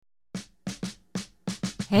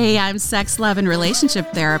Hey, I'm sex, love, and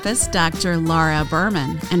relationship therapist, Dr. Laura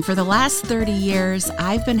Berman. And for the last 30 years,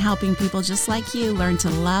 I've been helping people just like you learn to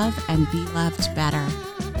love and be loved better.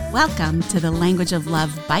 Welcome to the Language of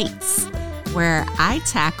Love Bites, where I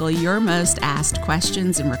tackle your most asked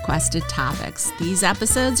questions and requested topics. These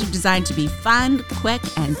episodes are designed to be fun, quick,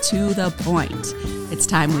 and to the point. It's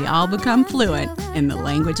time we all become fluent in the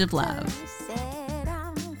language of love.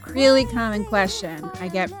 Really common question I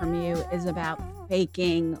get from you is about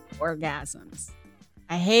faking orgasms.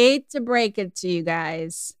 I hate to break it to you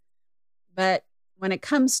guys, but when it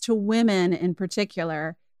comes to women in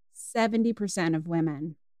particular, 70% of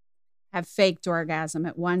women have faked orgasm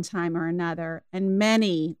at one time or another, and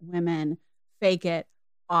many women fake it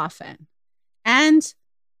often. And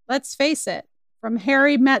let's face it, from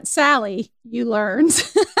Harry Met Sally, you learned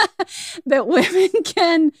that women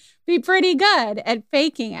can be pretty good at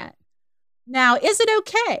faking it. Now, is it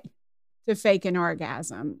okay to fake an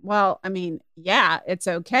orgasm? Well, I mean, yeah, it's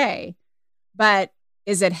okay. But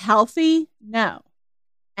is it healthy? No.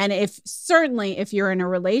 And if you're in a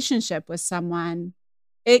relationship with someone,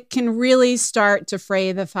 it can really start to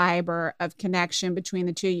fray the fiber of connection between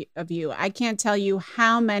the two of you. I can't tell you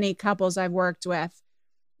how many couples I've worked with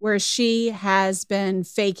where she has been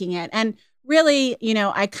faking it. And really,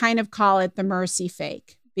 I kind of call it the mercy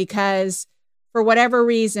fake, because for whatever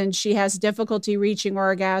reason, she has difficulty reaching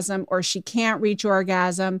orgasm, or she can't reach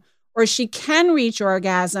orgasm, or she can reach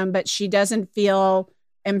orgasm, but she doesn't feel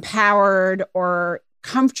empowered or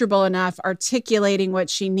comfortable enough articulating what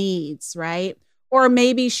she needs, right? Or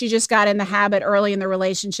maybe she just got in the habit early in the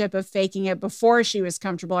relationship of faking it before she was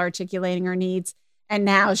comfortable articulating her needs. And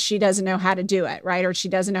now she doesn't know how to do it, right? Or she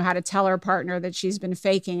doesn't know how to tell her partner that she's been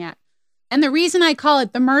faking it. And the reason I call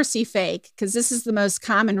it the mercy fake, because this is the most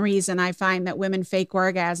common reason I find that women fake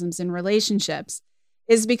orgasms in relationships,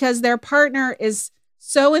 is because their partner is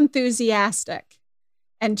so enthusiastic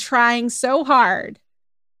and trying so hard.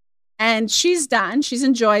 And she's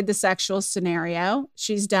enjoyed the sexual scenario.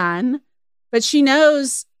 She's done. But she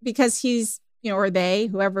knows, because he's, or they,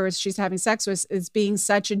 whoever she's having sex with, is being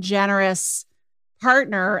such a generous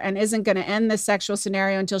partner and isn't going to end the sexual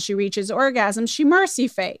scenario until she reaches orgasm, she mercy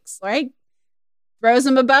fakes, right? Throws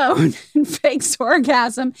him a bone and fakes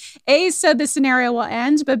orgasm. A, so the scenario will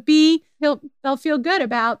end, but B, they'll feel good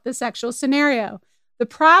about the sexual scenario. The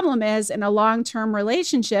problem is, in a long-term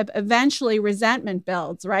relationship, eventually resentment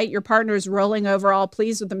builds, right? Your partner is rolling over all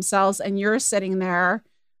pleased with themselves, and you're sitting there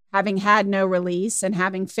having had no release and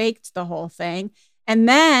having faked the whole thing. And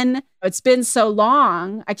then it's been so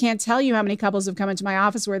long, I can't tell you how many couples have come into my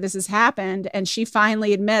office where this has happened, and she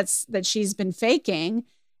finally admits that she's been faking,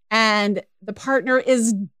 and the partner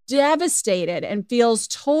is devastated and feels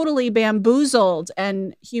totally bamboozled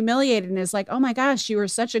and humiliated and is like, oh my gosh, you were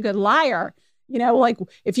such a good liar. Like,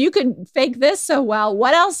 if you could fake this so well,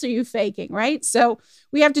 what else are you faking, right? So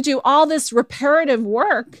we have to do all this reparative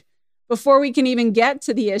work before we can even get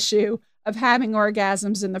to the issue of having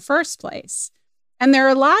orgasms in the first place. And there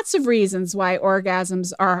are lots of reasons why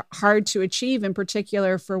orgasms are hard to achieve, in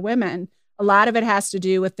particular for women. A lot of it has to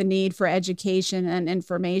do with the need for education and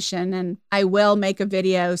information. And I will make a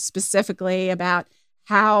video specifically about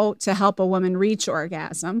how to help a woman reach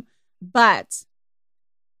orgasm. But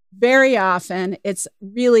very often it's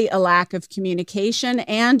really a lack of communication,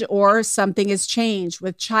 and or something has changed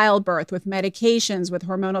with childbirth, with medications, with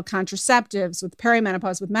hormonal contraceptives, with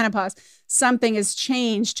perimenopause, with menopause. Something has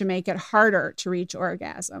changed to make it harder to reach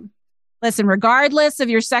orgasm. Listen, regardless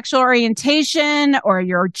of your sexual orientation or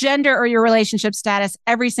your gender or your relationship status,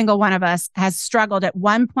 every single one of us has struggled at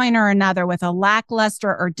one point or another with a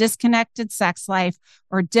lackluster or disconnected sex life,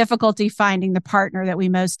 or difficulty finding the partner that we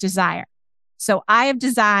most desire. So I have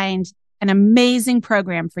designed an amazing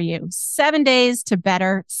program for you, 7 days to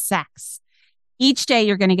better sex. Each day,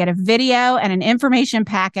 you're going to get a video and an information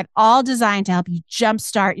packet, all designed to help you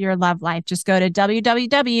jumpstart your love life. Just go to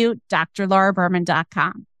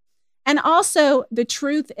www.drlauraberman.com. And also, the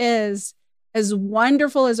truth is, as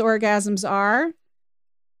wonderful as orgasms are,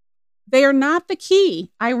 they are not the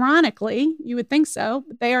key. Ironically, you would think so,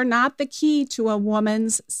 but they are not the key to a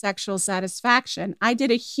woman's sexual satisfaction. I did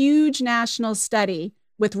a huge national study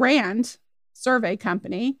with Rand Survey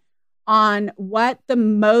Company on what the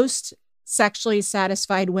most sexually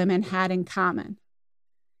satisfied women had in common.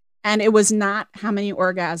 And it was not how many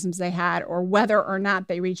orgasms they had, or whether or not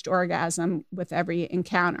they reached orgasm with every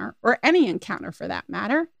encounter, or any encounter for that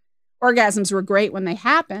matter. Orgasms were great when they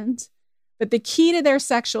happened, but the key to their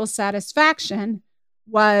sexual satisfaction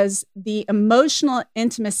was the emotional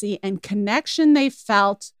intimacy and connection they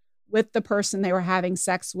felt with the person they were having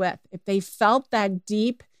sex with. If they felt that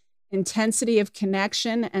deep intensity of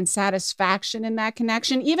connection and satisfaction in that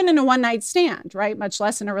connection, even in a one-night stand, right? Much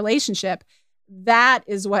less in a relationship. That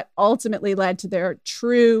is what ultimately led to their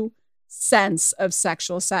true sense of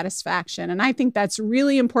sexual satisfaction. And I think that's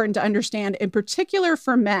really important to understand, in particular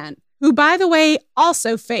for men, who, by the way,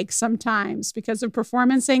 also fake sometimes because of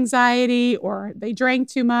performance anxiety, or they drank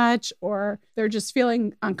too much, or they're just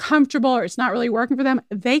feeling uncomfortable, or it's not really working for them.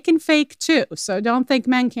 They can fake too. So don't think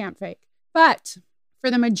men can't fake. But for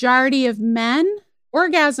the majority of men,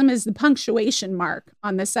 orgasm is the punctuation mark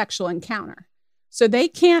on the sexual encounter. So they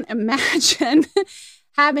can't imagine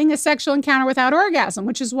having a sexual encounter without orgasm,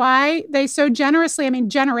 which is why they so generously,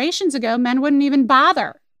 generations ago, men wouldn't even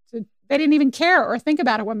bother. They didn't even care or think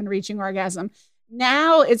about a woman reaching orgasm.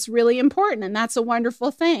 Now it's really important. And that's a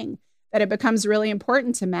wonderful thing, that it becomes really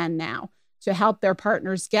important to men now to help their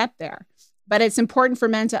partners get there. But it's important for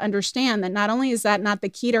men to understand that not only is that not the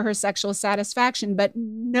key to her sexual satisfaction, but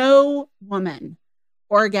no woman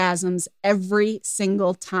orgasms every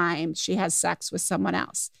single time she has sex with someone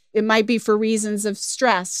else. It might be for reasons of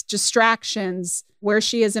stress, distractions, where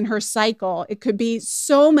she is in her cycle. It could be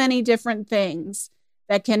so many different things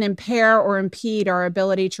that can impair or impede our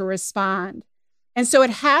ability to respond. And so it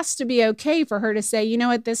has to be okay for her to say, you know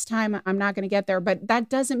what, this time I'm not going to get there. But that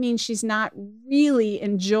doesn't mean she's not really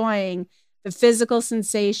enjoying the physical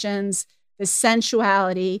sensations, the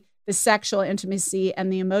sensuality, the sexual intimacy,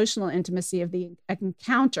 and the emotional intimacy of the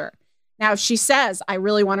encounter. Now, if she says, I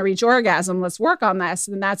really want to reach orgasm, let's work on this,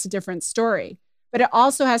 then that's a different story. But it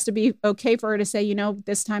also has to be okay for her to say, you know,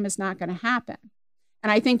 this time is not going to happen.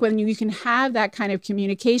 And I think when you can have that kind of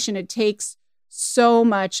communication, it takes so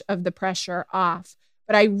much of the pressure off.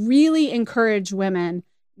 But I really encourage women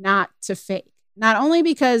not to fake, not only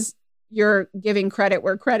because you're giving credit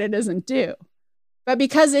where credit isn't due, but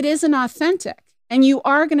because it isn't authentic. And you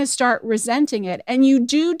are going to start resenting it. And you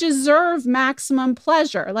do deserve maximum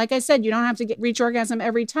pleasure. Like I said, you don't have to reach orgasm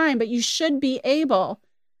every time, but you should be able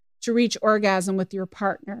to reach orgasm with your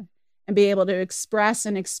partner and be able to express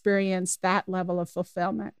and experience that level of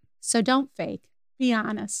fulfillment. So don't fake. Be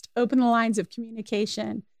honest. Open the lines of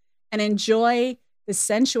communication and enjoy the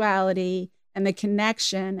sensuality and the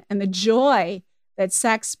connection and the joy that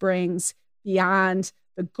sex brings beyond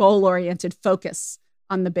the goal-oriented focus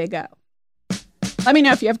on the big O. Let me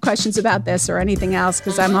know if you have questions about this or anything else,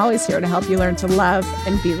 because I'm always here to help you learn to love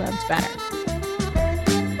and be loved better.